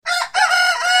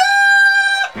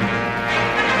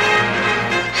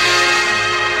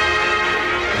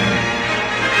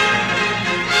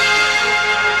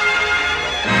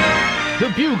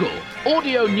The Bugle,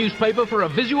 audio newspaper for a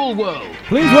visual world.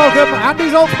 Please welcome Andy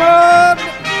Zaltzman!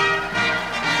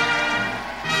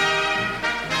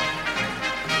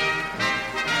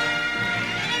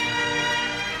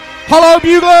 Hello,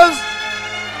 Buglers!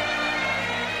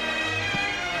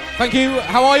 Thank you.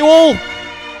 How are you all?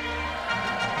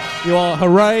 You are,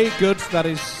 hooray, good. That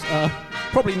is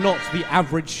probably not the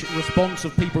average response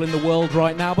of people in the world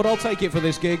right now, but I'll take it for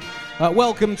this gig.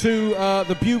 Welcome to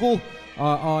The Bugle.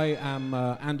 I am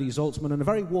Andy Zaltzman, and a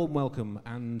very warm welcome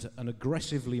and an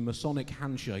aggressively Masonic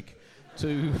handshake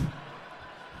to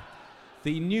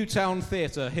the Newtown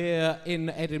Theatre here in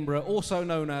Edinburgh, also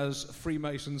known as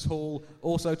Freemasons Hall,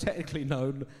 also technically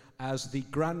known as the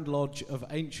Grand Lodge of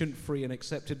Ancient, Free and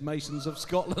Accepted Masons of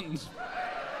Scotland.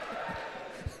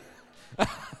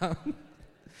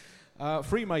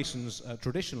 Freemasons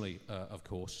traditionally, of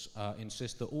course,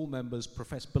 insist that all members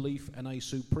profess belief in a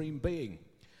supreme being.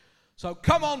 So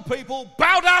come on, people,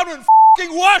 bow down and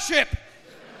f***ing worship!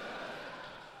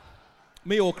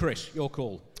 Me or Chris, your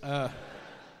call.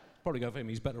 Probably go for him,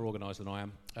 he's better organised than I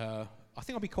am. I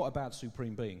think I'll be quite a bad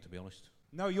supreme being, to be honest.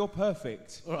 No, you're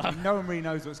perfect. No one really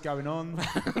knows what's going on.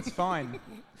 It's fine.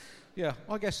 Yeah,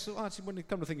 I guess, actually, when you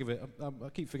come to think of it, I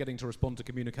keep forgetting to respond to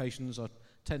communications. I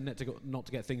tend not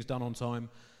to get things done on time.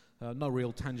 No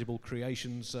real tangible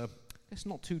creations. It's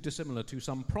not too dissimilar to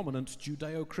some prominent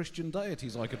Judeo-Christian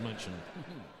deities I could mention.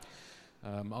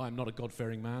 I am not a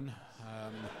God-fearing man,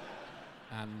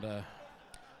 and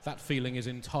that feeling is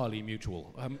entirely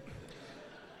mutual.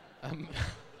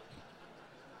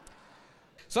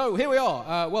 So here we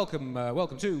are. Welcome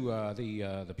to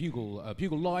the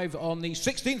Bugle Live on the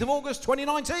 16th of August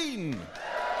 2019.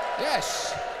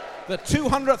 Yes, the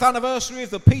 200th anniversary of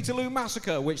the Peterloo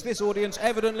Massacre, which this audience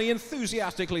evidently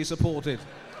enthusiastically supported.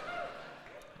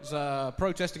 It was a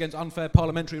protest against unfair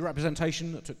parliamentary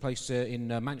representation that took place in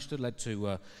Manchester, led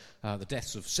to the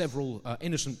deaths of several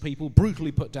innocent people,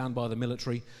 brutally put down by the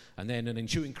military, and then an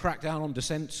ensuing crackdown on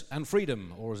dissent and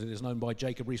freedom, or as it is known by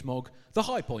Jacob Rees-Mogg, the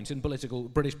high point in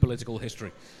British political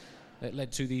history. It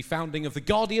led to the founding of the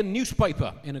Guardian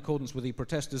newspaper, in accordance with the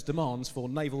protesters' demands for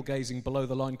navel-gazing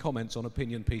below-the-line comments on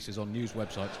opinion pieces on news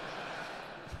websites.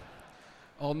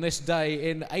 On this day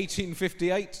in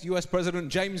 1858, US President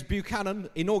James Buchanan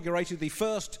inaugurated the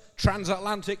first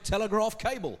transatlantic telegraph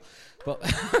cable. But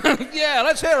yeah,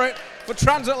 let's hear it for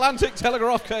transatlantic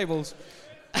telegraph cables.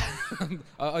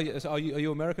 Are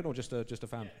you American or just a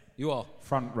fan? You are.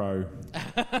 Front row.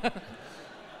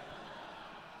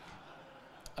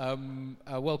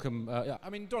 Welcome. I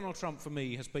mean, Donald Trump for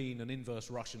me has been an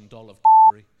inverse Russian doll of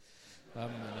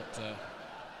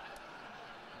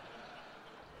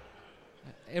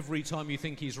every time you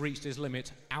think he's reached his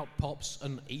limit, out pops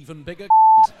an even bigger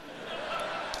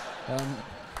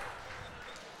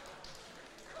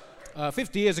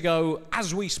 50 years ago,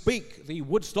 as we speak, the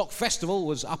Woodstock Festival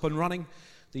was up and running.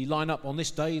 The lineup on this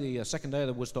day, the second day of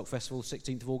the Woodstock Festival,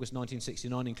 16th of August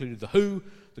 1969, included The Who,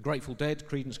 The Grateful Dead,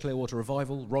 Creedence Clearwater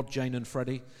Revival, Rod, Jane and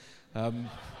Freddie. That's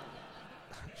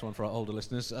one for our older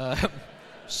listeners.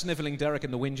 Snivelling Derek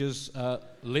and the Whingers,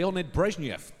 Leonid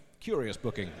Brezhnev, curious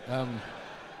booking.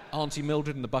 Auntie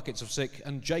Mildred and the Buckets of Sick,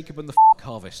 and Jacob and the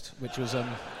Harvest, which was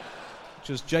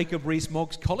Jacob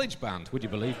Rees-Mogg's college band, would you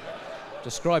believe?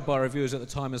 Described by reviewers at the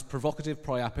time as provocative,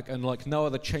 priapic, and like no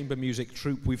other chamber music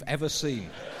troupe we've ever seen.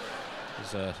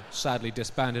 It was sadly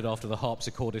disbanded after the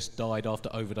harpsichordist died after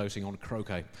overdosing on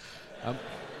croquet.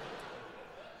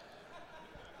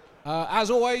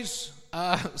 As always,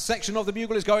 section of the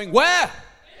Bugle is going where?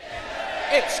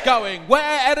 It's going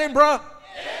where, Edinburgh?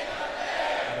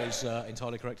 That is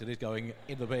entirely correct. It is going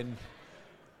in the bin.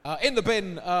 In the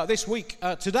bin this week.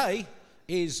 Today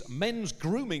is Men's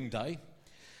Grooming Day.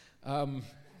 I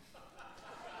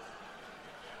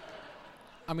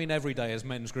mean, every day is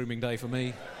Men's Grooming Day for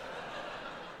me.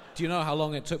 Do you know how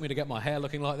long it took me to get my hair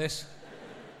looking like this?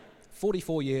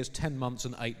 44 years, 10 months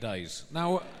and 8 days.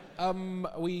 Now,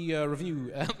 we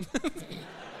review...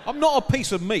 I'm not a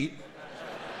piece of meat.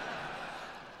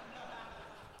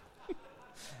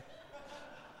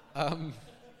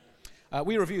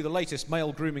 We review the latest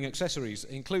male grooming accessories,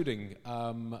 including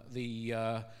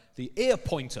the ear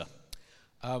pointer.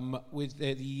 With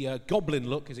the Goblin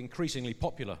look is increasingly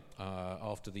popular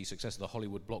after the success of the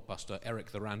Hollywood blockbuster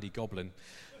Eric the Randy Goblin.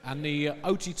 And the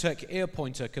Otitech ear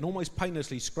pointer can almost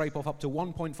painlessly scrape off up to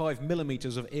 1.5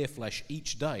 millimetres of ear flesh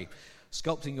each day,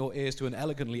 sculpting your ears to an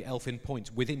elegantly elfin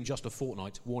point within just a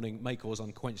fortnight. Warning, may cause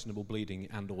unquestionable bleeding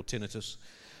and or tinnitus.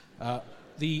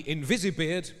 The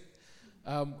Invisibeard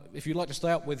If you'd like to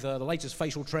stay up with the latest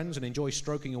facial trends and enjoy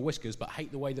stroking your whiskers but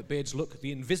hate the way that beards look,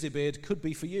 the Invisibeard could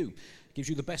be for you. It gives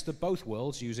you the best of both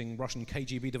worlds using Russian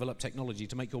KGB-developed technology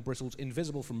to make your bristles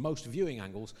invisible from most viewing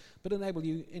angles, but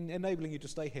enabling you to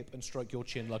stay hip and stroke your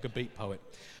chin like a beat poet.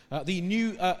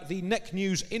 The Neck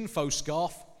News Info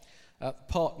Scarf,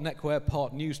 part neckwear,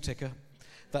 part news ticker.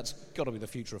 That's got to be the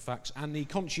future of fax. And the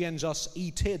Conscientious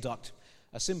E-Tear Duct,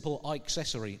 a simple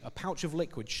accessory, a pouch of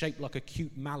liquid shaped like a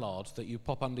cute mallard that you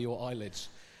pop under your eyelids.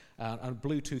 And a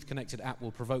Bluetooth-connected app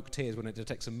will provoke tears when it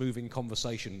detects a moving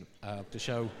conversation to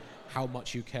show how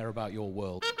much you care about your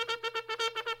world.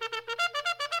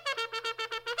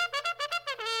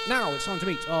 Now it's time to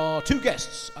meet our two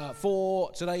guests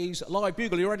for today's live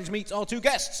Bugle. Are you ready to meet our two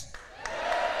guests?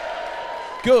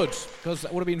 Good, because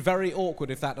that would have been very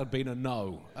awkward if that had been a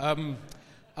no.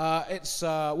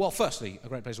 Well, firstly, a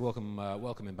great place to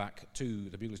welcome him back to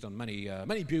the Bugle. He's done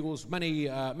many Bugles,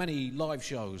 many live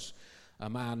shows. A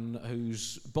man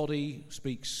whose body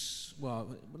speaks,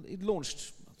 well, he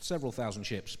launched several thousand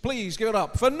ships. Please give it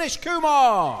up for Nish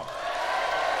Kumar!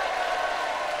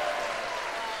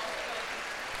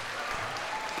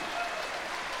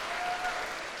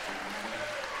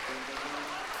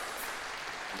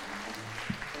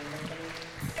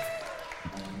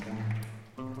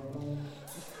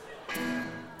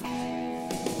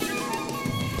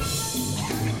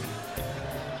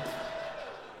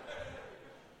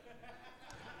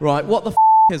 Right, what the f***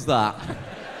 is that?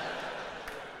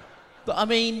 I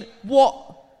mean,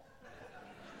 what?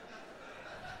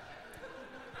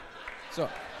 So,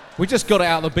 we just got it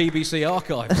out of the BBC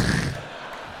archive.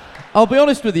 I'll be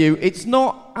honest with you, it's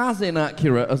not as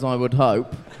inaccurate as I would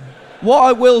hope. What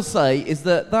I will say is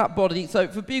that body... So,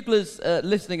 for buglers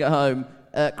listening at home,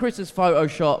 Chris has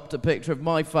photoshopped a picture of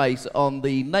my face on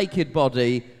the naked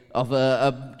body of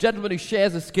a gentleman who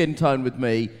shares a skin tone with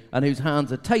me and whose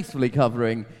hands are tastefully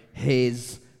covering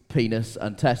his penis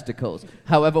and testicles.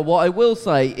 However, what I will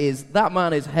say is that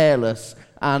man is hairless,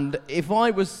 and if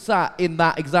I was sat in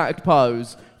that exact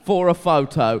pose for a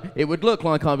photo, it would look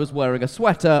like I was wearing a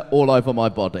sweater all over my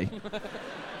body.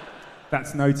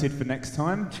 That's noted for next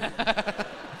time.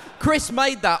 Chris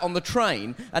made that on the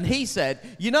train, and he said,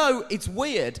 you know, it's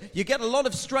weird. You get a lot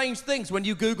of strange things when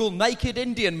you Google naked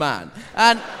Indian man.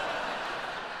 And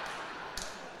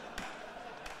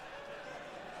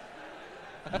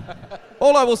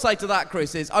all I will say to that,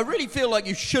 Chris, is I really feel like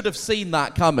you should have seen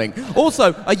that coming.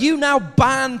 Also, are you now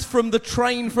banned from the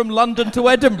train from London to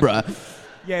Edinburgh?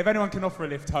 Yeah, if anyone can offer a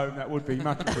lift home, that would be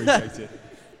much appreciated.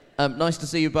 Nice to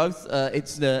see you both. We're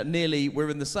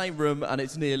in the same room, and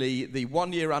it's nearly the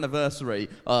 1-year anniversary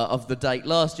of the date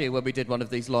last year when we did one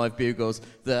of these live bugles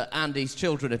that Andy's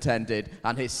children attended,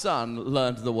 and his son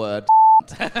learned the word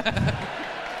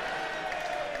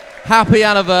Happy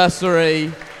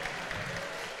anniversary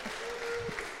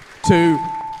to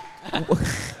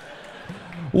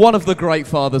one of the great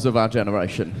fathers of our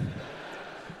generation.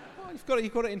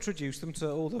 You've got to introduce them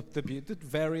to all the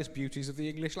various beauties of the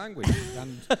English language.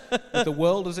 And with the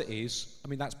world as it is, I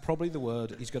mean, that's probably the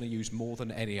word he's going to use more than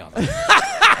any other.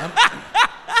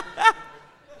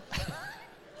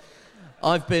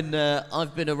 I've been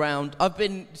around.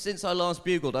 Since I last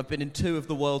bugled, I've been in 2 of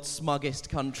the world's smuggest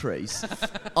countries,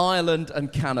 Ireland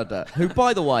and Canada, who,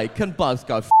 by the way, can both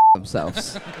go f***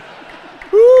 themselves.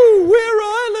 Ooh, we're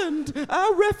Ireland.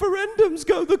 Our referendums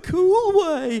go the cool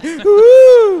way.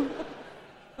 Ooh.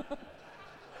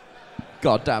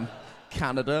 Goddamn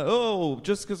Canada. Oh,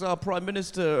 just because our Prime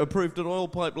Minister approved an oil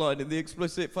pipeline in the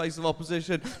explicit face of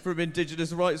opposition from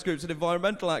indigenous rights groups and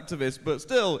environmental activists, but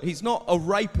still, he's not a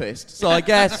rapist, so I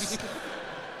guess...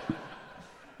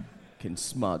 Fucking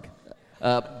smug.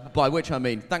 By which I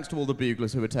mean, thanks to all the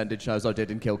buglers who attended shows I did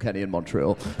in Kilkenny and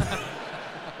Montreal.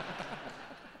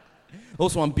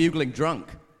 Also, I'm bugling drunk.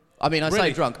 I mean, I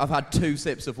say drunk. I've had 2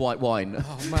 sips of white wine.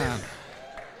 Oh, man.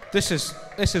 This is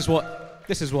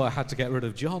why I had to get rid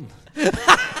of John.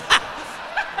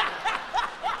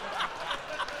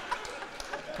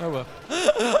 Oh, well.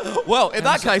 Well, in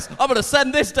that case, I'm going to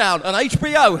send this down, and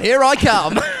HBO, here I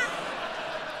come.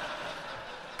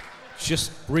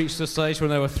 Just reached the stage when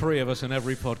there were 3 of us in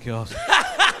every podcast.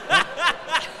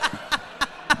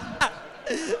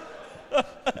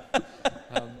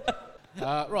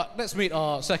 Right, let's meet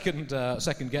our second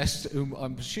guest, whom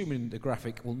I'm assuming the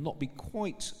graphic will not be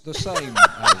quite the same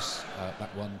as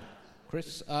that one,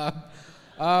 Chris.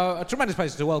 A tremendous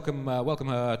pleasure to welcome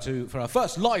her for her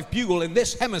first live bugle in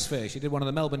this hemisphere. She did one of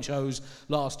the Melbourne shows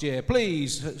last year.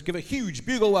 Please give a huge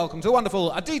bugle welcome to the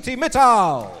wonderful Aditi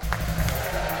Mittal.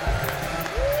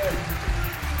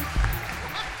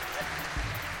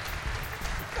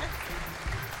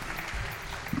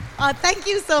 Thank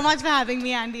you so much for having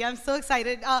me, Andy. I'm so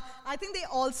excited. I think they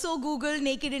also Googled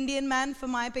naked Indian man for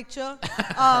my picture.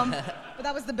 But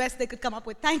that was the best they could come up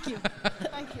with. Thank you.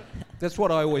 Thank you. That's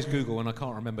what I always Google when I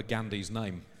can't remember Gandhi's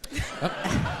name.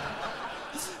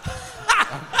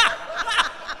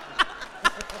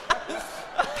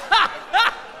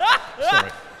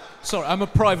 Sorry, I'm a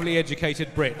privately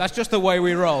educated Brit. That's just the way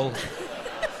we roll.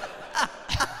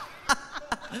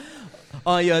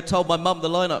 I told my mum the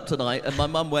lineup tonight, and my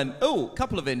mum went, "Oh, a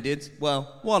couple of Indians.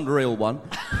 Well, one real one."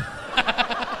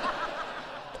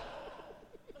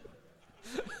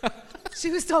 She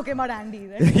was talking about Andy,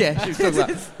 right? Yeah, she was talking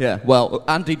about. Yeah, well,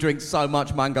 Andy drinks so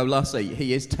much mango lassi,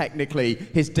 his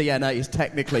DNA is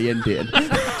technically Indian.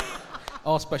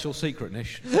 Our special secret,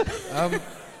 Nish.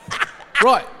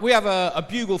 Right, we have a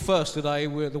Bugle first today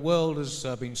where the world has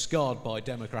been scarred by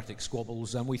democratic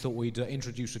squabbles, and we thought we'd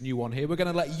introduce a new one here. We're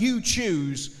going to let you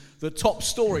choose the top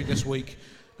story this week.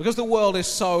 Because the world is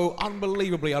so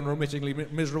unbelievably, unremittingly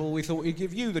miserable, we thought we'd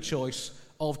give you the choice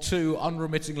of two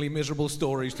unremittingly miserable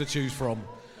stories to choose from.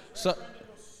 So,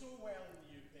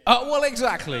 well,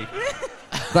 exactly.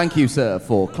 Thank you, sir,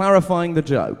 for clarifying the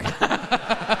joke.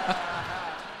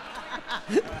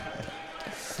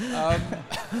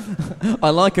 I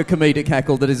like a comedic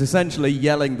heckle that is essentially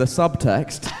yelling the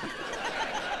subtext.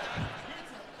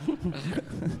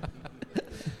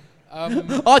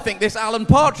 I think this Alan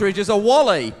Partridge is a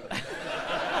Wally.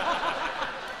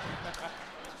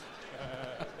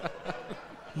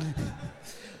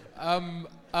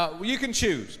 You can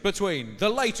choose between the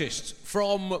latest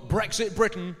from Brexit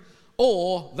Britain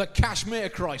or the Kashmir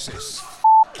crisis.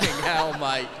 Fucking hell,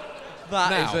 mate.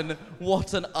 Now.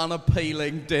 What an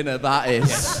unappealing dinner that is.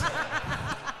 Yes.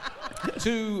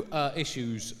 Two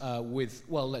issues with,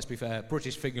 well, let's be fair,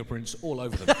 British fingerprints all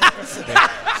over them.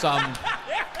 Yeah, some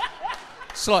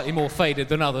slightly more faded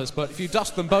than others, but if you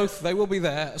dust them both, they will be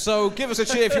there. So give us a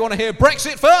cheer if you want to hear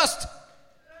Brexit first.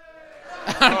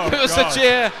 And give us a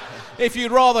cheer if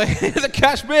you'd rather hear the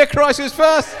Kashmir crisis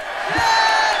first.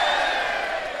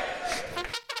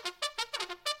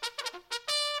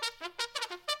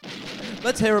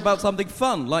 Let's hear about something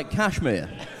fun, like Kashmir.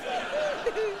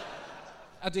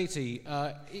 Aditi,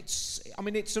 it's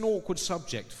an awkward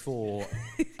subject for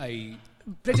a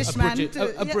British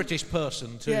British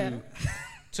person to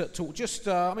just,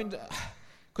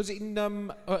 because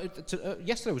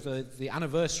yesterday was the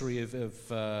anniversary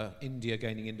of India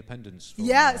gaining independence. From,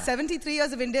 73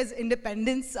 years of India's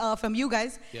independence from you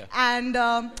guys. Yeah. And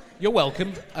you're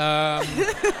welcome.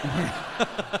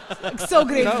 So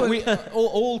grateful. No,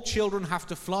 all children have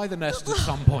to fly the nest at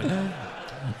some point.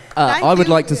 I would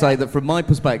like to say that from my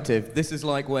perspective, this is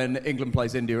like when England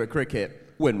plays India at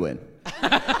cricket. Win-win.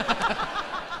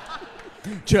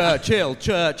 Churchill,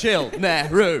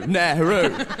 Nehru.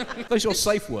 Those are your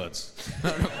safe words.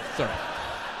 Sorry.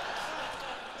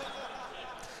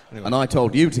 Anyway. And I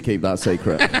told you to keep that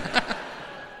secret.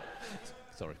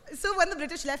 Sorry. So when the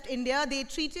British left India, they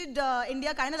treated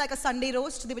India kind of like a Sunday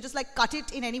roast. They would just like cut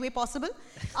it in any way possible.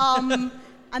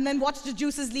 And then watch the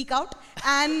juices leak out.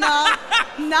 And now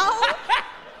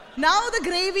the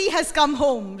gravy has come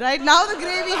home, right? Now the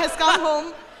gravy has come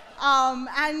home.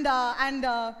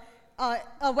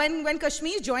 When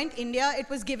Kashmir joined India, it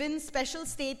was given special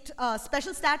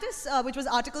status, which was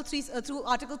through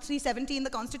Article 370 in the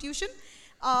Constitution,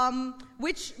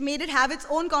 which made it have its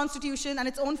own constitution and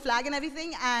its own flag and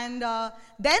everything. And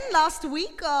then last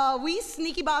week, we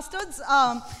sneaky bastards,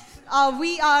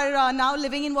 we are now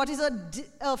living in what is a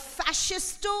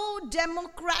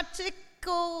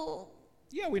fascisto-democratico...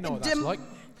 Yeah, we know what that's like.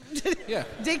 Yeah.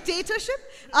 Dictatorship.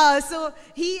 So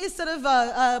he is sort of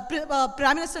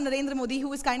Prime Minister Narendra Modi,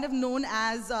 who is kind of known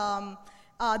as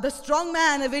the strong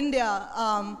man of India.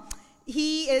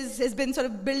 He has been sort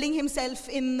of building himself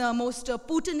in the most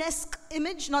Putin-esque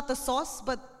image, not the sauce,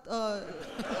 but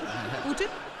Putin.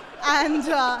 And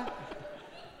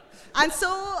so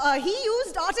he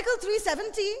used Article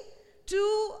 370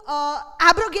 to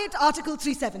abrogate Article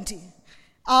 370.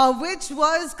 Which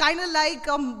was kind of like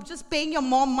just paying your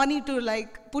mom money to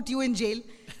like put you in jail.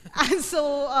 And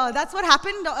so that's what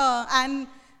happened.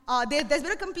 There's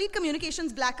been a complete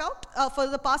communications blackout for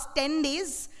the past 10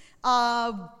 days.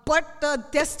 But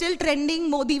they're still trending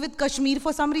Modi with Kashmir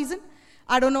for some reason.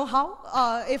 I don't know how.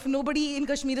 If nobody in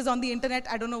Kashmir is on the internet,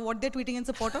 I don't know what they're tweeting in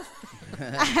support of.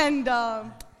 And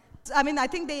I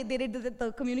think they did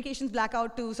the communications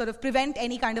blackout to sort of prevent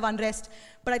any kind of unrest.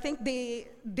 But I think they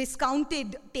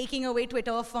discounted taking away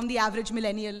Twitter from the average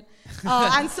millennial.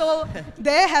 And so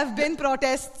there have been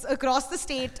protests across the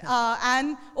state,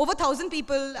 and over 1,000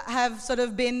 people have sort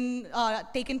of been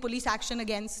taken police action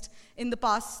against in the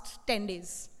past 10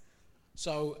 days.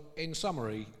 So, in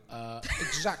summary,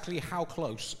 exactly how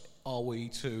close are we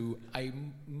to a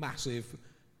massive,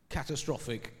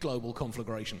 catastrophic global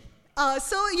conflagration?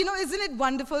 Isn't it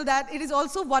wonderful that it is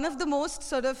also one of the most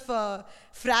sort of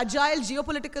fragile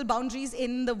geopolitical boundaries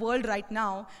in the world right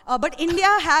now. But India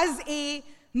has a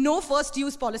no first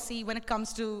use policy when it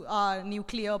comes to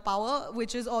nuclear power,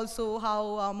 which is also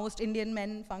how most Indian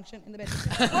men function in the bedroom.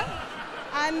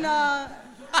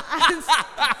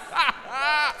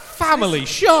 Family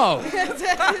show!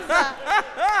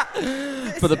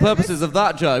 For the purposes of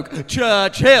that joke,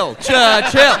 Churchill!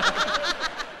 But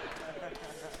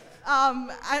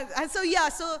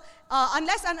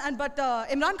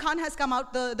Imran Khan has come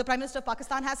out, the Prime Minister of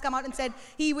Pakistan has come out and said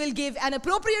he will give an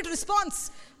appropriate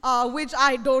response, which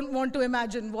I don't want to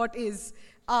imagine what is.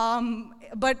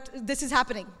 But this is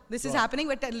happening. This is happening.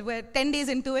 We're 10 days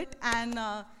into it, and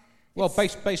well,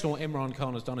 based on what Imran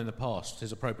Khan has done in the past,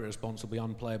 his appropriate response will be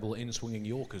unplayable in-swinging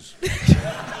Yorkers.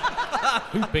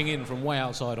 Hooping in from way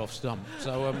outside off stump.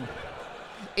 So,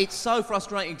 It's so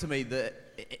frustrating to me that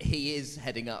he is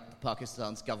heading up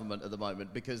Pakistan's government at the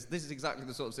moment, because this is exactly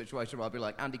the sort of situation where I'd be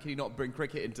like, Andy, can you not bring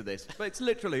cricket into this? But it's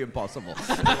literally impossible.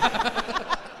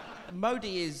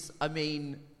 Modi is,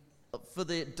 for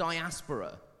the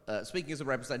diaspora, speaking as a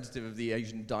representative of the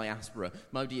Asian diaspora,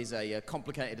 Modi is a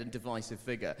complicated and divisive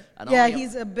figure. And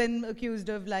he's been accused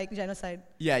of genocide.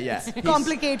 Yeah. It's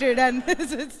complicated and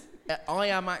I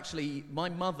am actually, my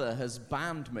mother has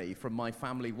banned me from my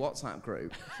family WhatsApp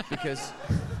group because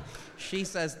she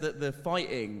says that the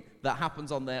fighting that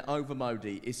happens on there over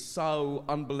Modi is so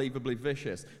unbelievably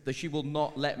vicious that she will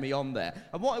not let me on there.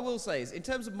 And what I will say is, in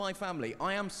terms of my family,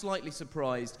 I am slightly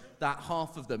surprised that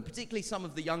half of them, particularly some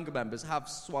of the younger members, have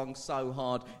swung so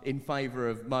hard in favour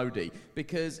of Modi.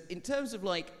 Because in terms of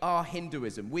our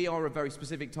Hinduism, we are a very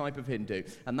specific type of Hindu,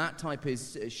 and that type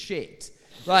is shit.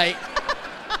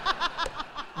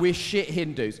 We're shit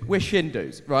Hindus. We're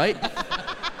Shindus, right?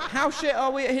 How shit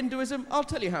are we at Hinduism? I'll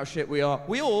tell you how shit we are.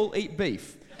 We all eat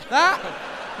beef.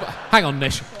 Hang on,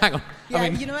 Nish. Hang on. Yeah,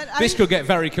 you know what? This could get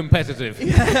very competitive.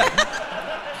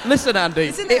 Listen, Andy,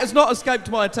 it has not escaped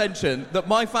my attention that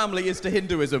my family is to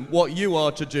Hinduism what you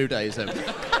are to Judaism.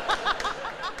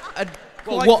 And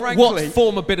what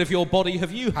former bit of your body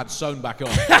have you had sewn back on?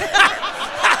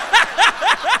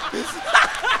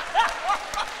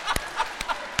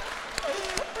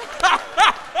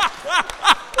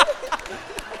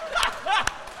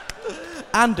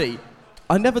 Andy,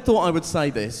 I never thought I would say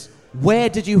this. Where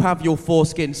did you have your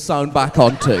foreskin sewn back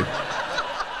onto?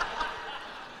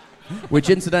 Which,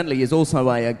 incidentally, is also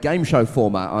a game show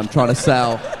format I'm trying to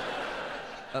sell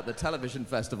at the television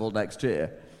festival next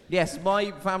year. Yes,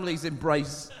 my family's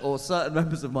embrace, or certain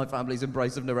members of my family's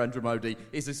embrace of Narendra Modi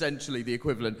is essentially the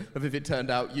equivalent of if it turned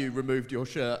out you removed your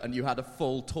shirt and you had a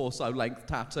full torso-length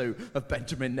tattoo of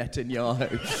Benjamin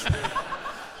Netanyahu.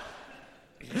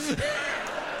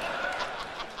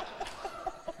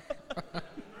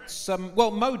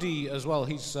 Modi as well.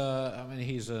 He's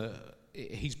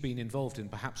been involved in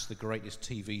perhaps the greatest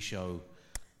TV show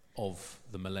of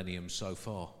the millennium so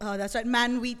far. That's right,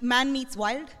 Man Meets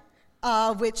Wild,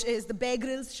 which is the Bear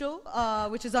Grylls show,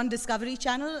 which is on Discovery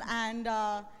Channel, and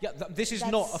this is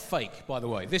not a fake, by the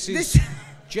way. This is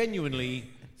genuinely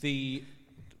the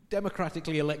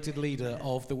democratically elected leader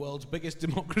of the world's biggest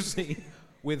democracy,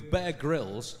 with Bear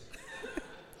Grylls.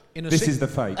 This is the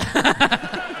fake.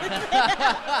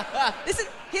 Listen,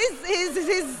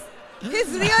 his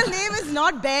real name is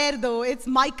not Bear, though. It's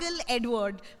Michael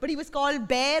Edward. But he was called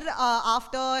Bear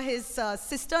after his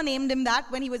sister named him that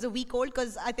when he was a week old,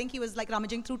 because I think he was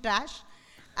rummaging through trash.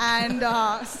 And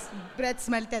breath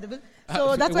smelled terrible.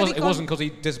 So that's why it wasn't because he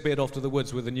disappeared off to the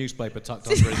woods with a newspaper tucked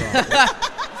under his arm.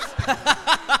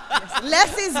 Yes,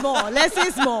 less is more. Less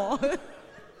is more.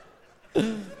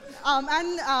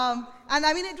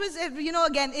 It was,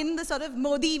 again, in the sort of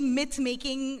Modi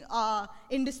myth-making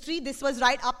industry, this was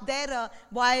right up there.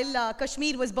 While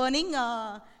Kashmir was burning,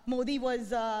 Modi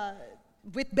was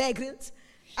with Bear Grylls.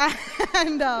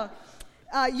 And,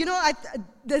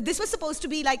 this was supposed to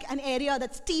be an area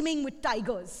that's teeming with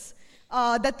tigers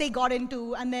that they got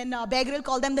into. And then Bear Grylls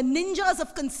called them the ninjas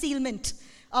of concealment,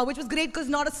 which was great because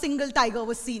not a single tiger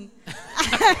was seen.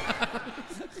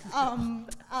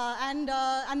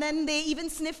 And then they even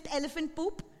sniffed elephant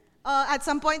poop. At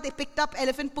some point, they picked up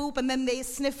elephant poop and then they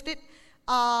sniffed it,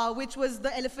 which was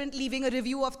the elephant leaving a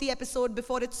review of the episode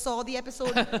before it saw the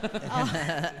episode.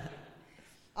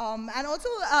 And also,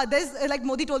 there's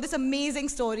Modi told this amazing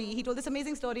story. He told this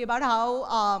amazing story about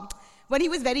how when he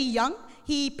was very young,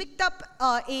 he picked up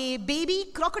a baby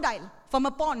crocodile from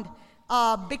a pond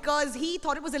because he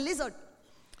thought it was a lizard,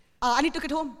 and he took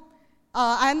it home.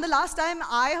 And the last time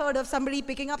I heard of somebody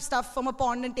picking up stuff from a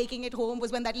pond and taking it home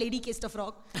was when that lady kissed a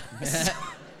frog.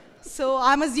 So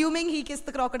I'm assuming he kissed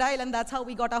the crocodile, and that's how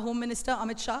we got our Home Minister,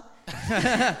 Amit Shah.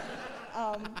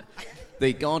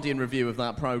 The Guardian review of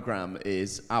that programme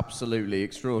is absolutely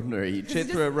extraordinary.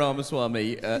 Chitra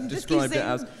Ramaswamy described it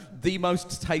as the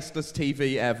most tasteless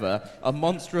TV ever, a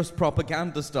monstrous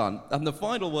propaganda stunt, and the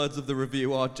final words of the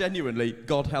review are genuinely,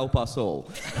 God help us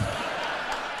all.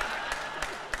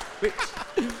 Which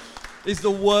is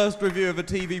the worst review of a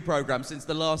TV programme since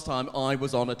the last time I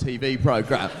was on a TV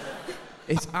programme.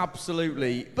 It's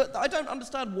absolutely... But I don't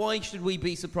understand, why should we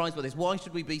be surprised by this? Why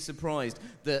should we be surprised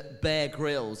that Bear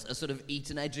Grylls, a sort of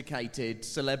eaten-educated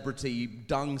celebrity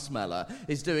dung smeller,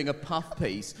 is doing a puff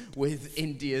piece with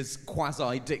India's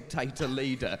quasi-dictator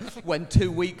leader when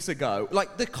 2 weeks ago...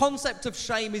 Like, the concept of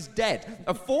shame is dead.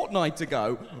 A fortnight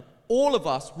ago... All of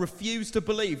us refused to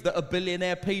believe that a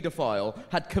billionaire paedophile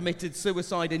had committed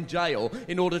suicide in jail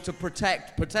in order to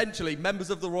protect, potentially, members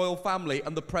of the royal family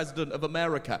and the President of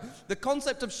America. The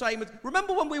concept of shame...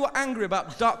 Remember when we were angry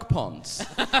about duck ponds?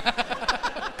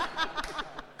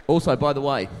 Also, by the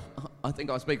way, I think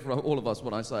I speak for all of us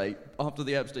when I say, after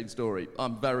the Epstein story,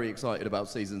 I'm very excited about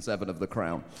Season 7 of The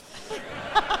Crown.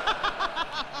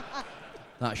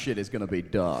 That shit is going to be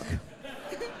dark.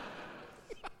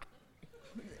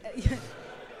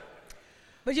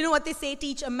 But you know what they say,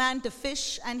 teach a man to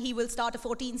fish and he will start a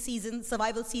 14-season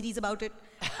survival series about it.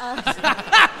 So this is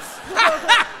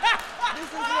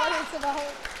what it's about.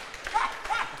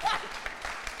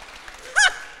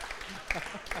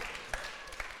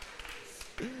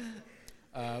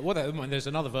 There's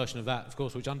another version of that, of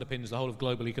course, which underpins the whole of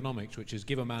global economics, which is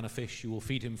give a man a fish, you will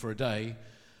feed him for a day.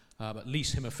 But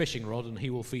lease him a fishing rod and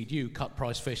he will feed you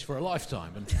cut-price fish for a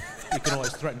lifetime. And you can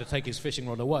always threaten to take his fishing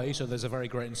rod away, so there's a very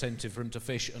great incentive for him to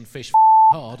fish and fish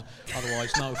hard.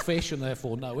 Otherwise, no fish and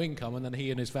therefore no income, and then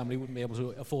he and his family wouldn't be able to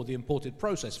afford the imported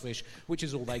processed fish, which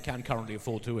is all they can currently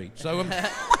afford to eat. So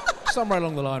somewhere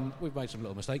along the line, we've made some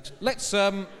little mistakes. Let's...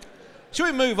 Shall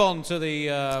we move on to the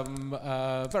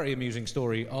very amusing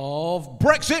story of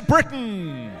Brexit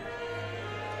Britain?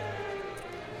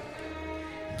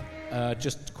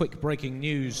 Just quick breaking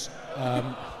news.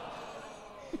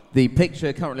 The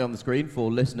picture currently on the screen for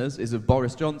listeners is of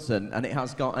Boris Johnson, and it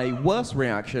has got a worse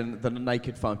reaction than a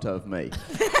naked photo of me.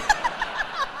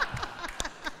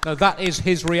 No, that is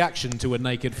his reaction to a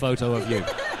naked photo of you.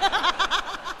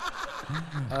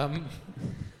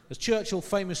 As Churchill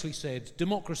famously said,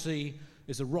 democracy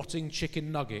is a rotting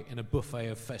chicken nugget in a buffet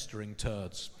of festering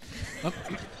turds. So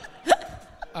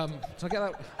I get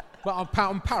that... Well, I'm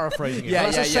paraphrasing it.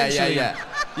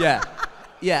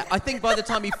 Yeah, I think by the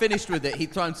time he finished with it,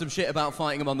 he'd thrown some shit about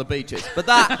fighting him on the beaches. But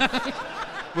that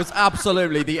was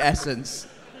absolutely the essence.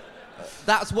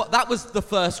 That was the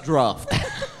first draft.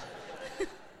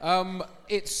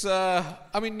 Nish, how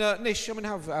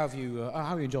are you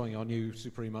enjoying our new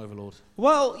Supreme Overlord?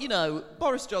 Well, you know,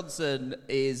 Boris Johnson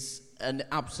is an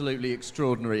absolutely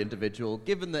extraordinary individual,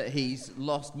 given that he's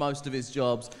lost most of his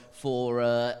jobs for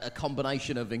a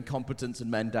combination of incompetence and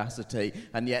mendacity,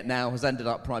 and yet now has ended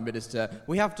up Prime Minister.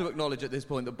 We have to acknowledge at this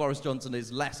point that Boris Johnson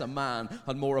is less a man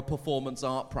and more a performance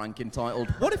art prank entitled,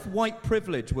 What If White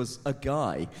Privilege Was a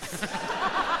Guy?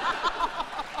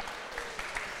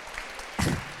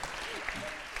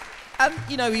 And,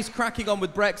 you know, he's cracking on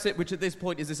with Brexit, which at this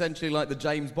point is essentially like the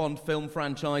James Bond film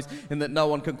franchise, in that no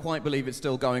one can quite believe it's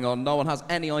still going on. No one has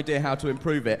any idea how to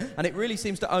improve it. And it really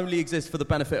seems to only exist for the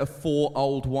benefit of 4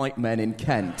 old white men in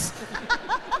Kent.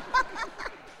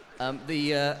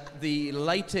 The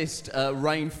latest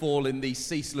rainfall in the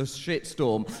ceaseless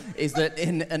shitstorm is that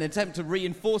in an attempt to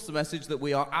reinforce the message that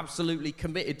we are absolutely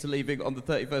committed to leaving on the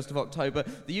 31st of October,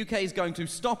 the UK is going to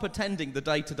stop attending the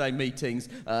day-to-day meetings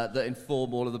that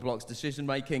inform all of the bloc's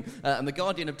decision-making. And The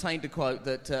Guardian obtained a quote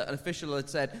that an official had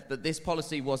said that this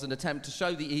policy was an attempt to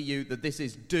show the EU that this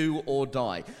is do or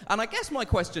die. And I guess my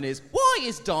question is, why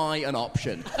is die an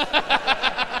option?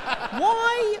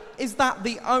 Why is that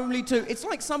the only two? It's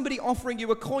like somebody offering you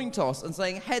a coin toss and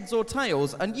saying heads or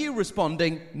tails, and you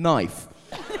responding knife.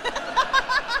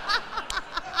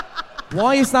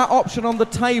 Why is that option on the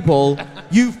table?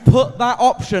 You've put that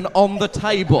option on the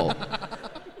table.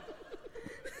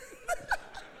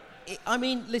 I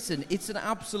mean, listen, it's an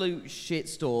absolute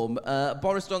shitstorm.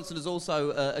 Boris Johnson has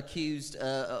also accused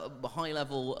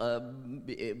high-level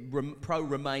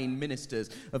pro-Remain ministers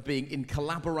of being in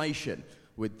collaboration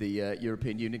with the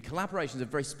European Union. Collaboration is a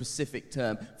very specific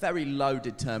term, very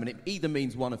loaded term, and it either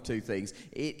means one of two things.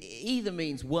 It either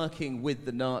means working with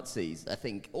the Nazis, I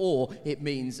think, or it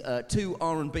means 2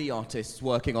 R&B artists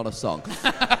working on a song.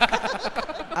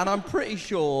 And I'm pretty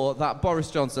sure that Boris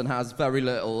Johnson has very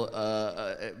little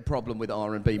problem with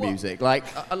R&B music. Like,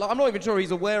 I'm not even sure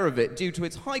he's aware of it due to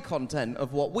its high content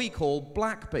of what we call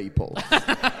black people.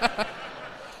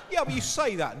 Yeah, but you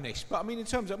say that, Nish, but I mean, in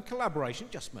terms of collaboration,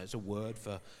 just as a word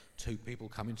for two people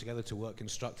coming together to work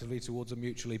constructively towards a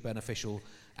mutually beneficial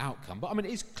outcome. But I mean,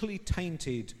 it's clearly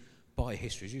tainted by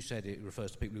history. As you said, it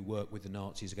refers to people who worked with the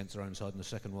Nazis against their own side in the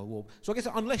Second World War. So I guess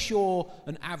unless you're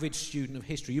an avid student of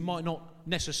history, you might not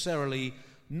necessarily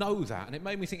know that. And it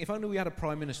made me think, if only we had a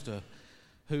Prime Minister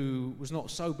who was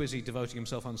not so busy devoting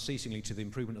himself unceasingly to the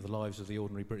improvement of the lives of the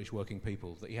ordinary British working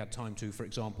people that he had time to, for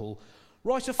example,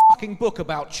 write a fucking book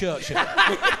about Churchill.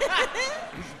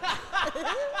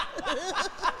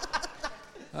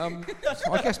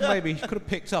 So I guess maybe he could have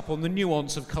picked up on the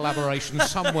nuance of collaboration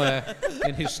somewhere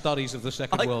in his studies of the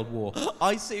Second World War.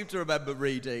 I seem to remember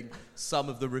reading some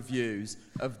of the reviews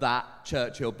of that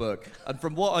Churchill book, and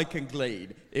from what I can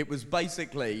glean, it was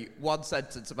basically one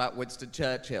sentence about Winston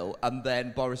Churchill, and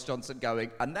then Boris Johnson going,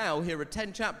 and now here are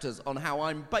 10 chapters on how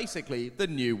I'm basically the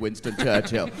new Winston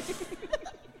Churchill.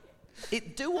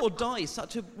 It do or die is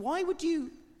such a... Why would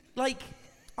you... Like,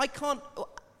 I can't...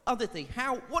 Other thing,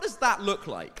 what does that look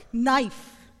like?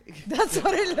 Knife. That's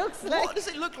what it looks like. What does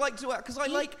it look like to... Because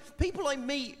people I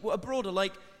meet abroad are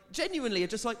like, genuinely are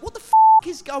just like, what the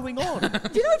is going on? You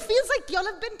know, it feels like y'all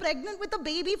have been pregnant with a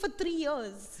baby for 3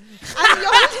 years.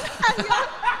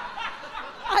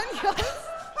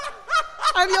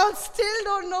 And y'all still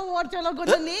don't know what y'all are going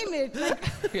to name it. Like,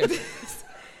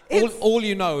 all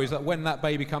you know is that when that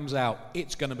baby comes out,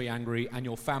 it's going to be angry and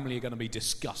your family are going to be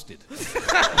disgusted.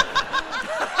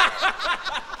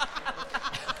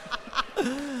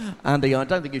 Andy, I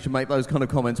don't think you should make those kind of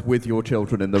comments with your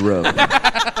children in the room.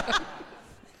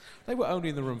 They were only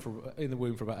in the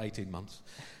womb for about 18 months.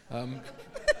 My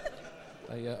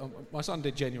son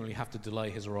did genuinely have to delay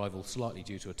his arrival slightly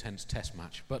due to a tense test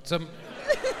match, but...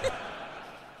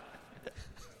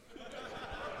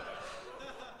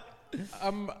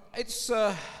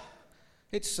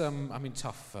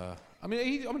 tough.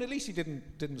 At least he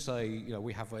didn't say, you know,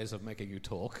 we have ways of making you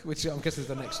talk, which I guess is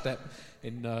the next step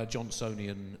in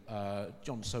Johnsonian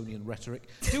rhetoric.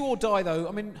 Do or die, though.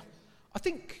 I mean, I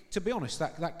think, to be honest,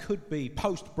 that could be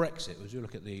post-Brexit, as you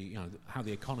look at how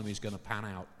the economy is going to pan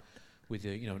out, with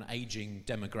an aging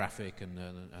demographic and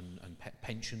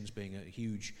pensions being a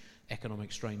huge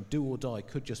economic strain. Do or die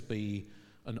could just be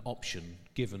an option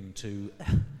given to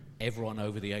everyone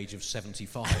over the age of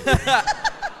 75.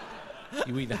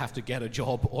 You either have to get a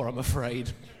job or, I'm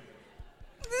afraid,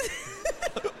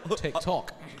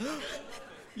 TikTok.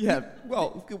 Yeah,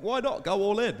 well, why not go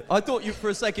all in? I thought for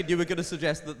a second you were going to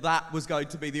suggest that was going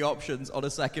to be the options on a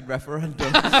second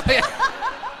referendum.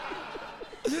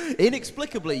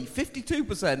 Inexplicably,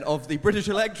 52% of the British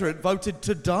electorate voted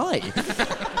to die.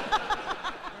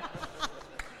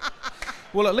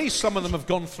 Well, at least some of them have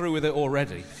gone through with it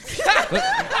already.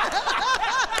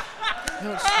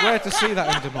 It's rare to see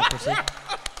that in democracy.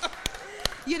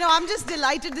 You know, I'm just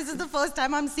delighted. This is the first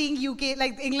time I'm seeing UK,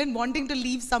 like England, wanting to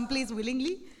leave someplace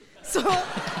willingly. So,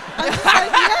 I'm just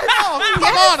like, yes. Oh,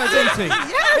 come on, Aditi.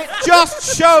 Yes. It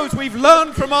just shows we've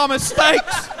learned from our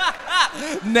mistakes.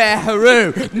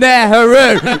 Nehru,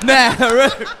 Nehru,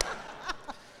 Nehru.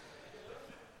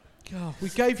 God, we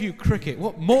gave you cricket.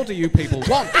 What more do you people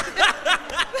want?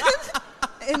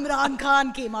 Imran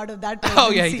Khan came out of that presidency.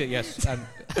 Oh, yeah, he did, yes.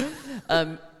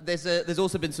 There's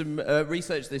also been some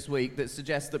research this week that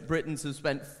suggests that Britons have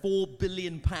spent £4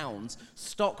 billion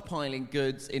stockpiling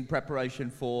goods in preparation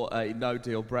for a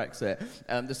no-deal Brexit.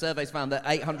 The surveys found that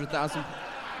 800,000...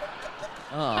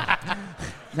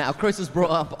 Now, Chris has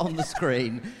brought up on the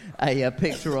screen a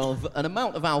picture of an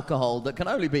amount of alcohol that can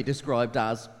only be described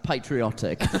as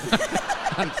patriotic.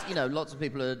 And, lots of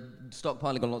people are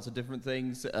stockpiling on lots of different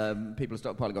things. People are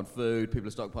stockpiling on food. People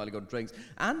are stockpiling on drinks.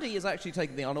 Andy is actually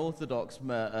taking the unorthodox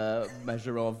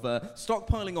measure of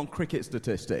stockpiling on cricket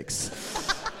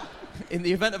statistics. In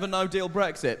the event of a no-deal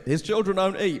Brexit, his children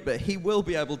won't eat, but he will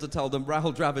be able to tell them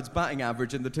Rahul Dravid's batting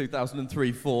average in the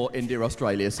 2003-4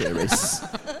 India-Australia series.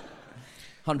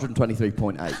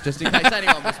 123.8, just in case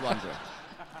anyone was wondering.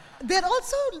 They're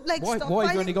also, like, Why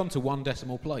have you only gone to one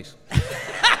decimal place?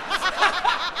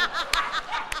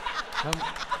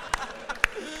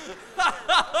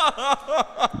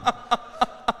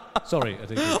 Sorry,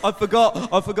 Aditi. I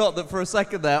forgot that for a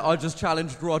second there, I just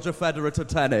challenged Roger Federer to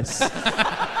tennis.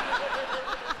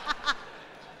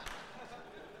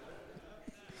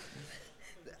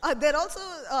 They're also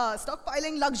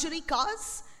stockpiling luxury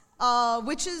cars,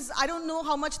 which is, I don't know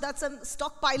how much that's a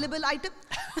stockpilable item.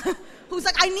 Who's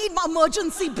like, I need my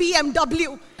emergency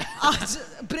BMW.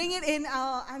 bring it in.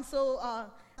 And so,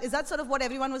 is that sort of what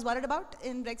everyone was worried about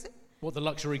in Brexit? What, the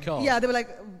luxury cars? Yeah, they were like,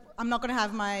 I'm not going to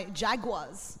have my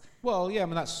Jaguars. Well, yeah,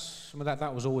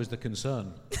 that was always the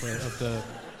concern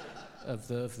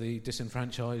of the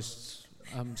disenfranchised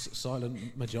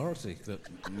silent majority.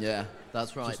 Yeah,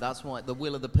 that's right. That's why the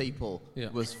will of the people Yeah.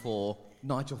 was for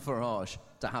Nigel Farage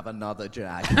to have another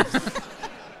Jag.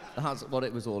 That's what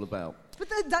it was all about. But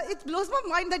it blows my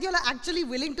mind that you're like, actually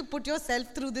willing to put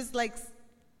yourself through this like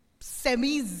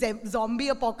semi-zombie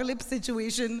apocalypse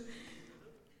situation.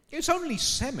 It's only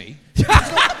semi.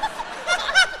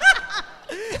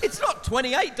 It's not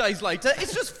 28 days later,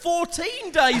 it's just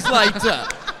 14 days later.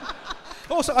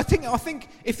 Also, I think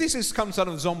if this is some sort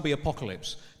of zombie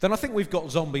apocalypse, then I think we've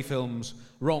got zombie films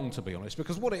wrong, to be honest,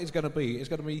 because what it is going to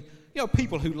be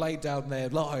people who laid down their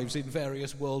lives in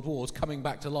various world wars coming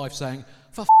back to life saying,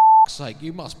 for f***'s sake,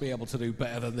 you must be able to do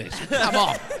better than this. Come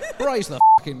on, raise the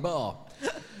f***ing bar.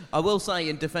 I will say,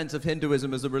 in defence of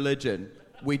Hinduism as a religion,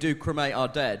 we do cremate our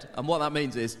dead, and what that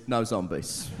means is no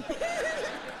zombies.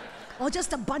 Or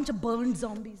just a bunch of burned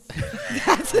zombies.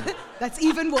 That's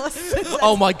even worse.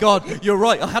 Oh my God, you're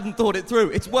right, I hadn't thought it through.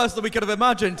 It's worse than we could have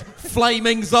imagined.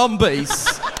 Flaming zombies.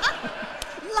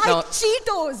 Like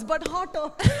Cheetos, but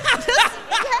hotter.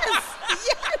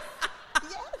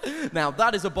 Yes. Now,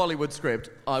 that is a Bollywood script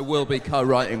I will be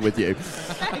co-writing with you.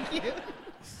 Thank you.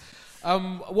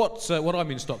 What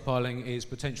I'm in stockpiling is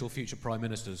potential future prime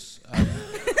ministers,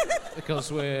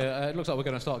 because it looks like we're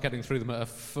going to start getting through them at a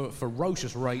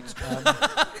ferocious rate.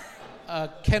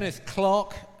 Kenneth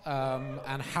Clarke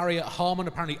and Harriet Harman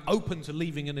apparently open to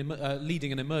leading an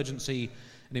emergency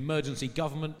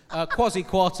government. Kwasi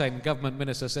Kwarteng, government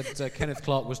minister, said Kenneth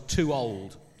Clarke was too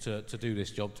old to do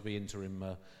this job, to be interim,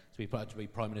 to be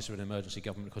prime minister of an emergency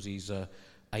government, because he's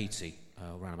 80,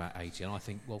 around about 80, and I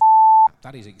think, well,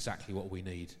 that is exactly what we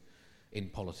need in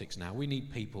politics now. We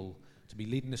need people to be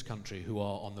leading this country who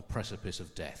are on the precipice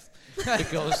of death.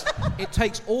 Because it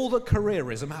takes all the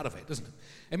careerism out of it, doesn't it?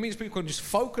 It means people can just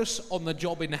focus on the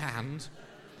job in hand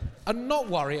and not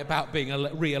worry about being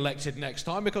re-elected next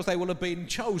time, because they will have been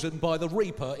chosen by the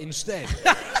Reaper instead.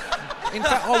 In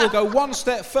fact, I will go one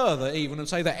step further even and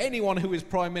say that anyone who is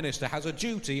Prime Minister has a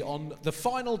duty on the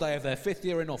final day of their 5th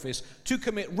year in office to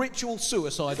commit ritual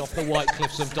suicide off the White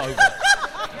Cliffs of Dover.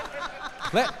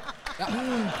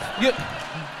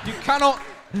 You cannot...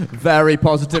 Very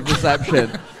positive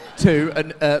reception to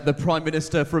the Prime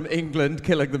Minister from England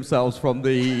killing themselves from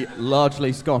the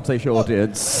largely Scottish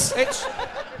audience.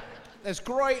 There's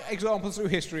great examples through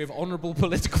history of honourable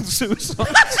political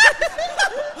suicide.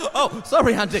 Oh,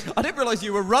 sorry, Andy. I didn't realise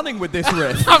you were running with this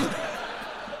riff.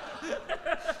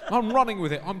 I'm running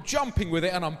with it, I'm jumping with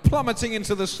it, and I'm plummeting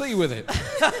into the sea with it.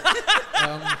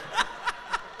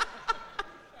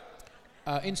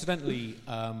 Incidentally,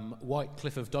 White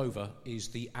Cliff of Dover is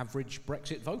the average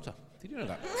Brexit voter. Did you know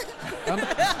that? That's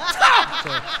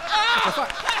a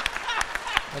fact.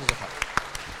 That is a fact.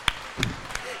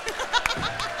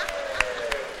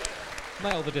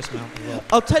 Nail the dismount as well.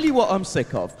 I'll tell you what I'm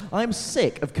sick of. I'm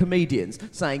sick of comedians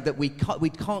saying that we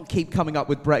can't keep coming up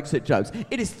with Brexit jokes.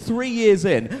 It is 3 years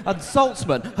in, and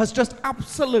Saltzman has just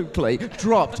absolutely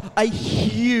dropped a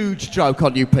huge joke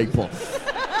on you people.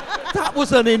 That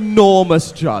was an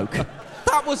enormous joke.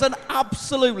 That was an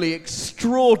absolutely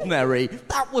extraordinary...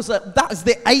 That is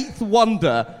the 8th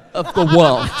wonder of the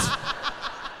world.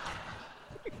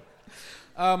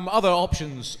 Other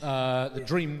options, the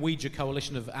Dream Ouija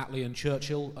coalition of Attlee and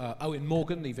Churchill, Owen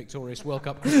Morgan, the victorious World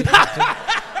Cup cricket captain.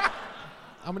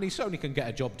 I mean, he certainly can get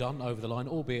a job done over the line,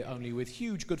 albeit only with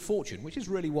huge good fortune, which is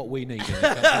really what we need in this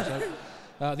country.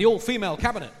 So, the all-female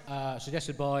cabinet,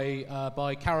 suggested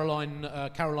by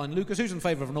Caroline Lucas. Who's in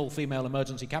favour of an all-female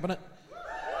emergency cabinet?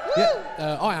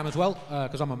 Yeah, I am as well,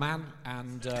 because I'm a man,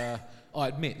 and I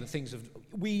admit that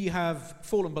we have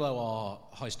fallen below our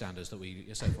high standards that we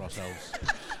set for ourselves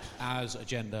as a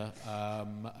gender,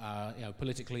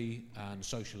 politically and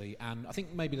socially, and I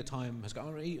think maybe the time has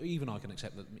gone. Even I can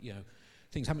accept that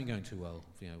things haven't been going too well.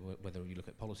 Whether you look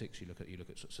at politics, you look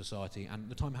at society, and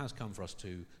the time has come for us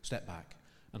to step back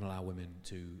and allow women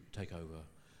to take over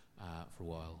for a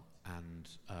while. And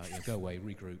go away,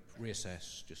 regroup,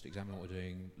 reassess, just examine what we're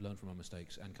doing, learn from our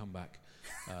mistakes, and come back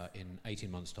in 18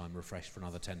 months' time refreshed for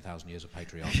another 10,000 years of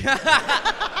patriarchy.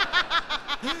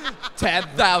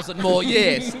 10,000 more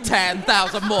years.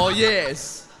 10,000 more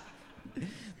years.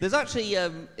 There's actually,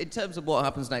 in terms of what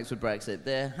happens next with Brexit,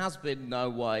 there has been no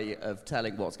way of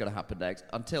telling what's going to happen next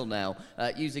until now.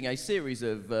 Using a series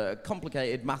of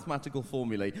complicated mathematical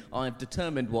formulae, I have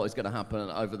determined what is going to happen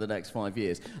over the next 5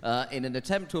 years. In an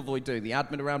attempt to avoid doing the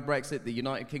admin around Brexit, the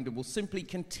United Kingdom will simply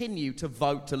continue to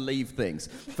vote to leave things.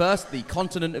 First, the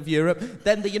continent of Europe,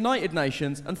 then the United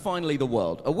Nations, and finally the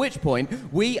world. At which point,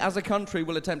 we as a country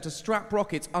will attempt to strap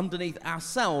rockets underneath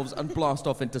ourselves and blast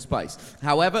off into space.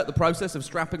 However, the process of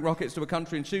strapping rockets to a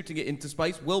country and shooting it into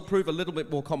space will prove a little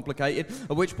bit more complicated,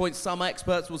 at which point some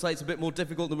experts will say it's a bit more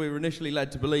difficult than we were initially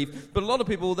led to believe, but a lot of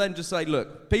people will then just say,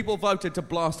 look, people voted to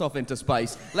blast off into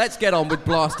space, let's get on with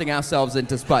blasting ourselves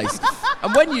into space.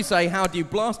 And when you say, how do you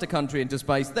blast a country into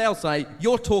space, they'll say,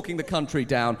 you're talking the country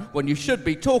down when you should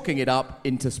be talking it up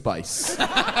into space. And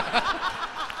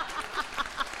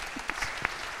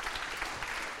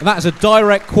that is a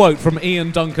direct quote from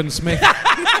Ian Duncan Smith,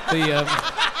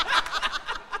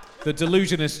 the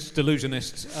delusionist.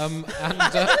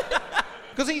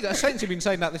 Because he's essentially been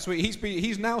saying that this week.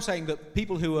 He's now saying that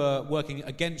people who are working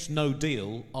against no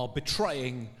deal are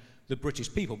betraying the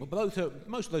British people. But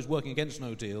most of those working against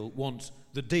no deal want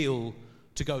the deal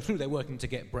to go through. They're working to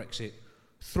get Brexit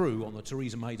through on the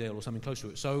Theresa May deal or something close to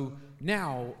it. So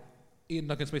now Ian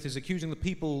Duncan Smith is accusing the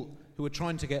people who are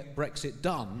trying to get Brexit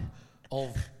done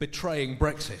of betraying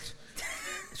Brexit.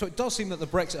 So it does seem that the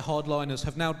Brexit hardliners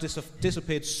have now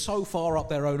disappeared so far up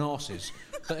their own arses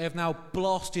that they have now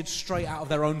blasted straight out of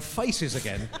their own faces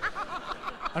again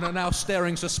and are now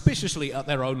staring suspiciously at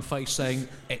their own face saying,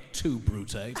 "Et tu,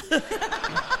 Brute."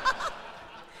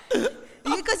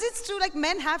 Because it's true, like,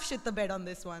 men have shit the bed on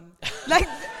this one. Like,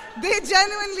 they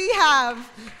genuinely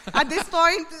have. At this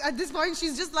point,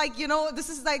 she's just like, this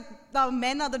is like the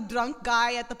men are the drunk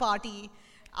guy at the party.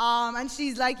 And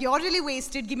she's like, you're really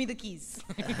wasted, give me the keys.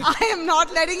 I am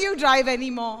not letting you drive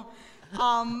anymore.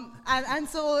 And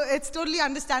so it's totally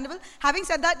understandable. Having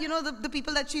said that, the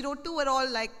people that she wrote to were all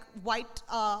like white,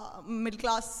 middle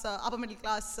class, upper middle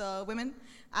class women.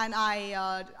 And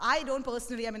I don't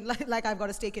personally, I mean, like I've got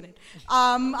a stake in it.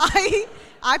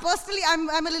 I personally,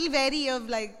 I'm a little wary of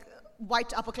like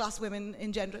white upper class women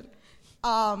in general.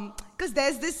 Because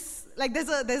there's this, like, there's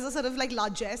a sort of like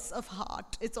largesse of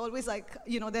heart. It's always like,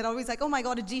 they're always like, oh my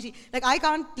God, a GT. Like, I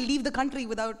can't leave the country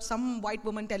without some white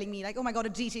woman telling me, like, oh my God, a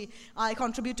GT. I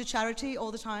contribute to charity all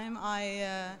the time.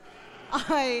 I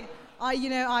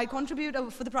contribute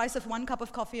for the price of 1 cup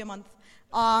of coffee a month.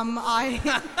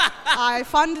 I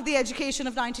fund the education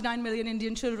of 99 million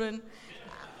Indian children.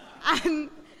 And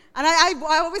I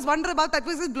always wonder about that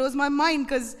because it blows my mind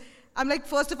because I'm like,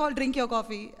 first of all, drink your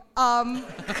coffee.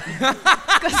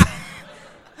 Because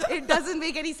it doesn't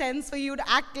make any sense for you to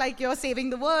act like you're saving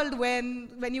the world when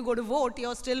you go to vote,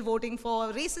 you're still voting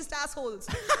for racist assholes.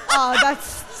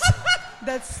 That's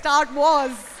start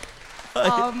wars.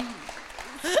 So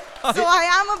I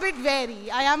am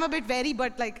a bit wary,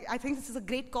 but like I think this is a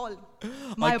great call.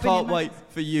 I can't wait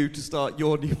for you to start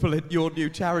your new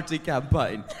charity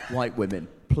campaign. White women,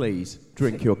 please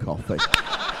drink your coffee.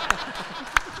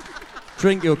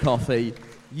 Drink your coffee.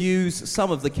 Use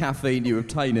some of the caffeine you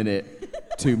obtain in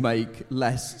it to make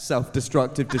less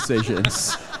self-destructive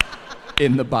decisions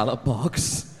in the ballot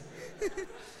box.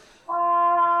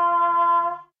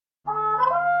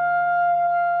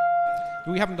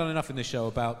 We haven't done enough in this show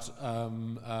about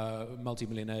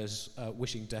multi-millionaires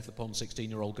wishing death upon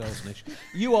 16-year-old girls, Nish.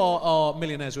 You are our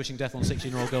millionaires wishing death on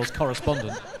 16-year-old girls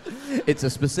correspondent. It's a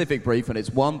specific brief, and it's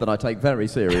one that I take very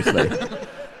seriously.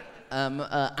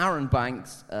 Aaron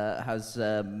Banks has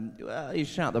he's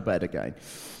shot the bed again.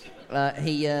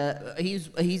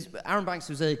 Aaron Banks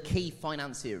was a key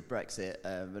financier of Brexit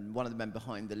and one of the men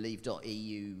behind the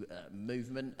Leave.eu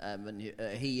movement.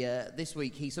 This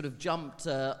week he sort of jumped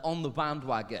on the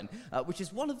bandwagon, which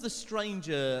is one of the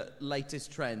stranger latest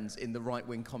trends in the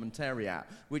right-wing commentariat,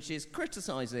 which is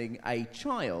criticising a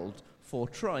child for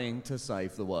trying to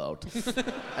save the world.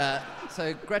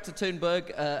 So Greta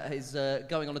Thunberg is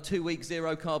going on a 2-week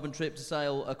zero-carbon trip to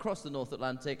sail across the North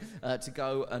Atlantic to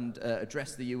go and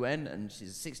address the UN, and she's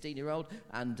a 16-year-old,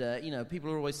 and,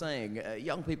 people are always saying,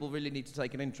 young people really need to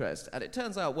take an interest, and it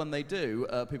turns out when they do,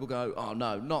 people go, oh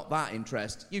no, not that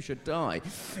interest, you should die.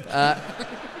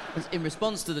 In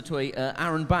response to the tweet,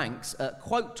 Aaron Banks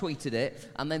quote-tweeted it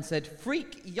and then said,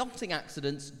 freak yachting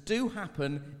accidents do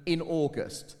happen in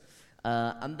August.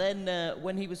 And then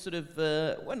when he was sort of,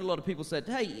 when a lot of people said,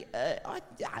 hey, are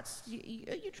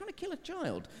you trying to kill a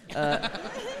child?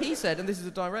 He said, and this is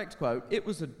a direct quote, it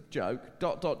was a joke, ...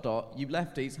 you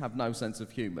lefties have no sense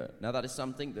of humour. Now that is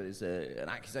something that is an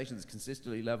accusation that's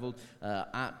consistently levelled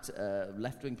at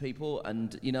left-wing people,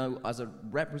 and, you know, as a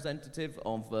representative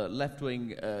of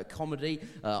left-wing comedy,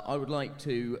 I would like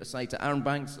to say to Aaron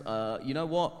Banks, you know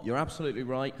what, you're absolutely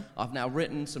right. I've now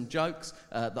written some jokes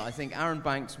that I think Aaron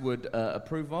Banks would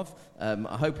approve of.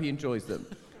 I hope he enjoys them.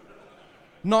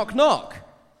 Knock, knock.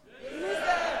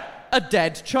 A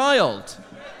dead child.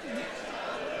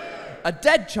 A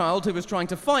dead child who was trying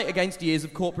to fight against years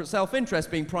of corporate self-interest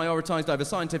being prioritised over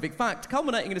scientific fact,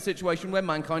 culminating in a situation where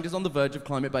mankind is on the verge of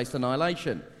climate-based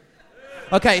annihilation.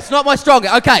 Okay, it's not my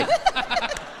strongest. Okay.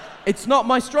 It's not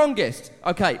my strongest.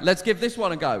 Okay, let's give this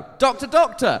one a go. Doctor,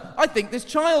 doctor, I think this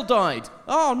child died.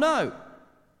 Oh, no.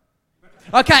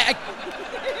 Okay.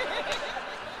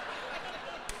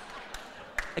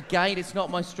 Again, it's not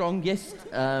my strongest.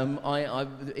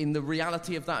 In the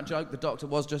reality of that joke, the doctor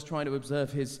was just trying to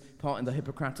observe his part in the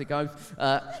Hippocratic Oath.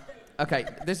 Okay,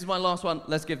 this is my last one.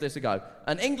 Let's give this a go.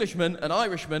 An Englishman, an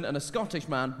Irishman, and a Scottish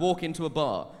man walk into a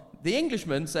bar. The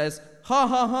Englishman says, ha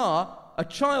ha ha, a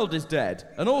child is dead.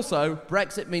 And also,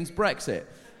 Brexit means Brexit.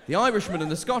 The Irishman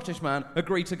and the Scottish man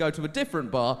agree to go to a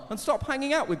different bar and stop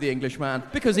hanging out with the Englishman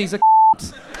because he's a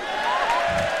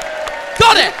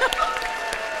Got it!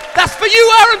 That's for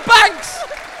you, Aaron Banks!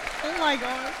 Oh my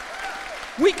God.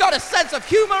 We got a sense of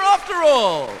humour after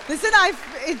all! Listen,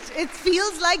 it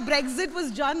feels like Brexit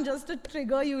was done just to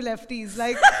trigger you lefties.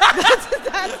 Like,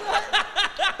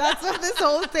 that's what this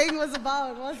whole thing was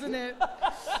about, wasn't it?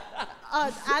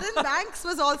 Aaron Banks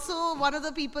was also one of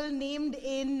the people named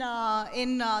in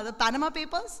the Panama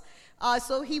Papers.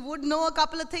 So he would know a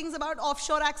couple of things about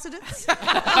offshore accidents.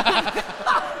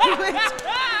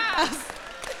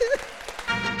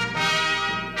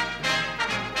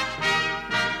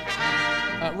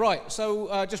 Right,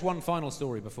 so just one final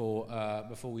story before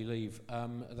we leave.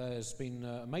 There's been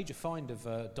a major find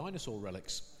of dinosaur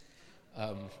relics,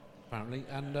 apparently,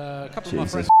 and a couple of my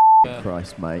friends...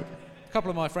 Christ, mate. A couple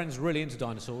of my friends are really into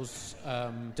dinosaurs,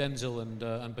 Denzel and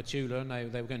Batula, and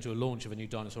they were going to a launch of a new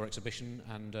dinosaur exhibition,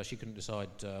 and she couldn't decide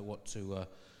what to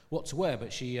wear,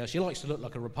 but she likes to look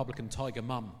like a Republican tiger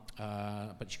mum,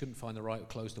 but she couldn't find the right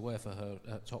clothes to wear for her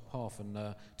top half, and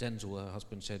Denzel, her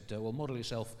husband, said, well, model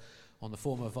yourself on the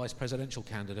former vice presidential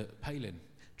candidate, Palin.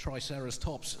 Try Sarah's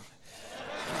tops.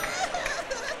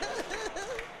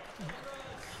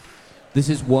 This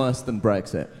is worse than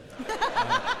Brexit.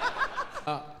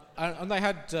 And they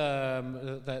had,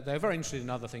 they're very interested in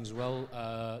other things as well,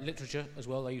 literature as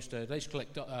well. They used to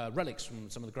collect relics from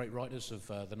some of the great writers of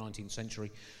the 19th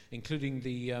century, including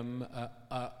the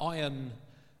iron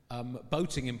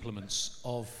boating implements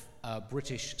of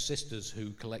British sisters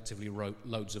who collectively wrote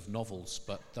loads of novels,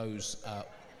 but those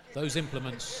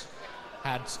implements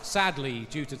had, sadly,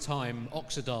 due to time,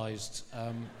 oxidised,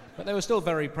 but they were still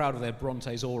very proud of their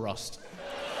Bronte's ore rust.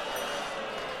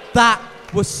 That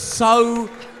was so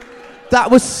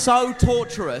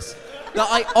torturous that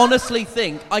I honestly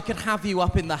think I could have you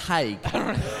up in The Hague.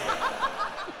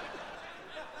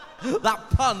 That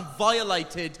pun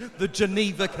violated the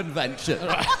Geneva Convention.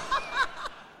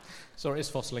 Sorry, it's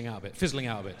fizzling out a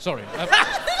bit. Sorry.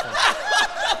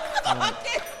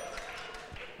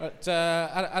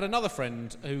 I had another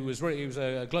friend who was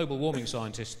a global warming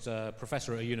scientist,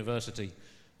 professor at a university,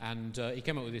 and he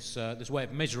came up with this way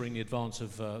of measuring the advance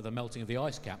of the melting of the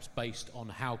ice caps based on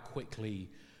how quickly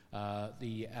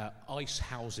the ice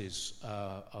houses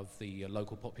of the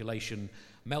local population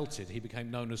melted. He became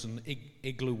known as an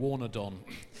igloo-warnodon.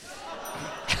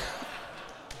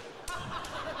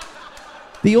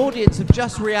 The audience have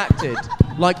just reacted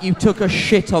like you took a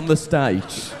shit on the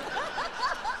stage.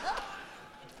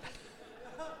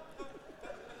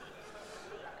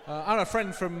 I had a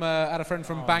friend from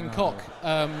Bangkok.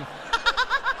 No.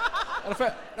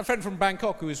 A friend from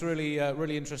Bangkok who was really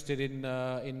interested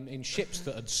in ships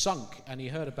that had sunk, and he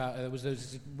heard about there was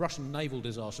this Russian naval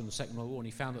disaster in the Second World War, and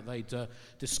he found that they'd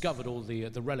discovered all the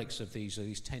relics of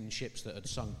these 10 ships that had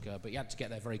sunk, but he had to get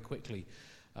there very quickly.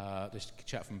 This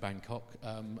chap from Bangkok,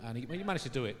 and he managed to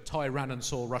do it. Thai ran and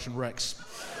saw Russian wrecks.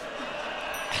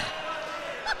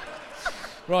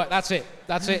 Right, that's it.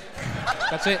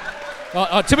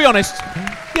 To be honest,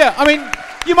 yeah, I mean,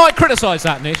 you might criticise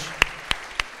that, Nish,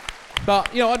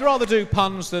 but I'd rather do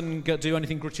puns than do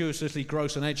anything gratuitously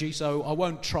gross and edgy, so I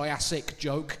won't Triassic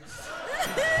joke.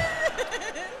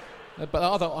 But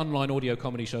other online audio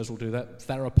comedy shows will do that.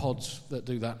 Theropods that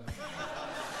do that.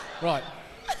 Right.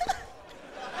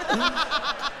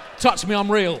 Touch me,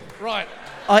 I'm real. Right.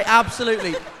 I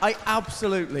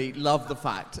absolutely love the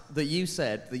fact that you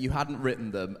said that you hadn't written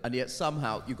them and yet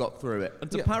somehow you got through it. And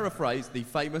to paraphrase the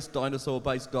famous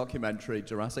dinosaur-based documentary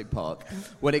Jurassic Park,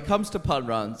 when it comes to pun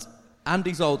runs,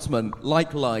 Andy Zaltzman,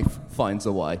 like life, finds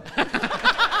a way.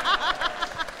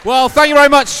 Well, thank you very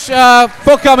much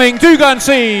for coming. Do go and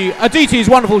see Aditi's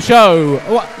wonderful show.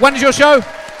 When is your show?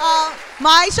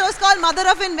 My show is called Mother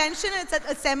of Invention. It's at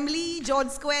Assembly, George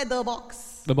Square, The Box.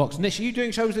 The Box. Nish, are you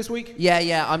doing shows this week?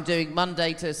 Yeah, I'm doing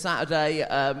Monday to Saturday,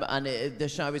 and the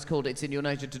show is called It's in Your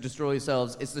Nature to Destroy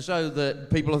Yourselves. It's the show that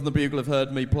people on the Bugle have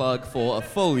heard me plug for a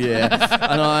full year,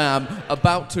 and I am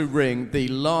about to wring the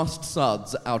last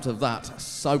suds out of that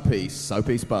soapy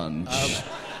sponge.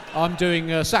 I'm doing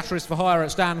Satirist for Hire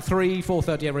at Stand 3,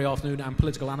 4:30 every afternoon, and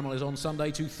Political Animal is on Sunday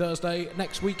to Thursday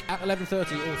next week at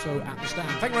 11:30, also at the Stand.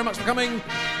 Thank you very much for coming.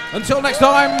 Until next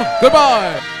time,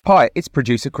 goodbye. Hi, it's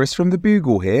producer Chris from The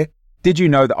Bugle here. Did you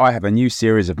know that I have a new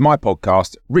series of my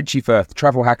podcast, Richie Firth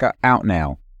Travel Hacker, out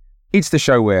now? It's the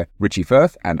show where Richie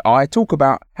Firth and I talk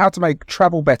about how to make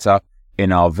travel better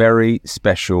in our very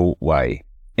special way.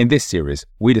 In this series,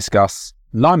 we discuss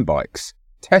Lime bikes,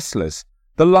 Teslas,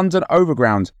 the London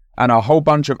Overground, and a whole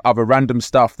bunch of other random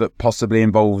stuff that possibly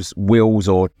involves wheels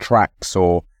or tracks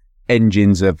or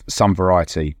engines of some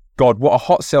variety. God, what a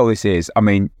hot sell this is. I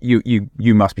mean, you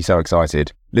must be so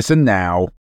excited. Listen now.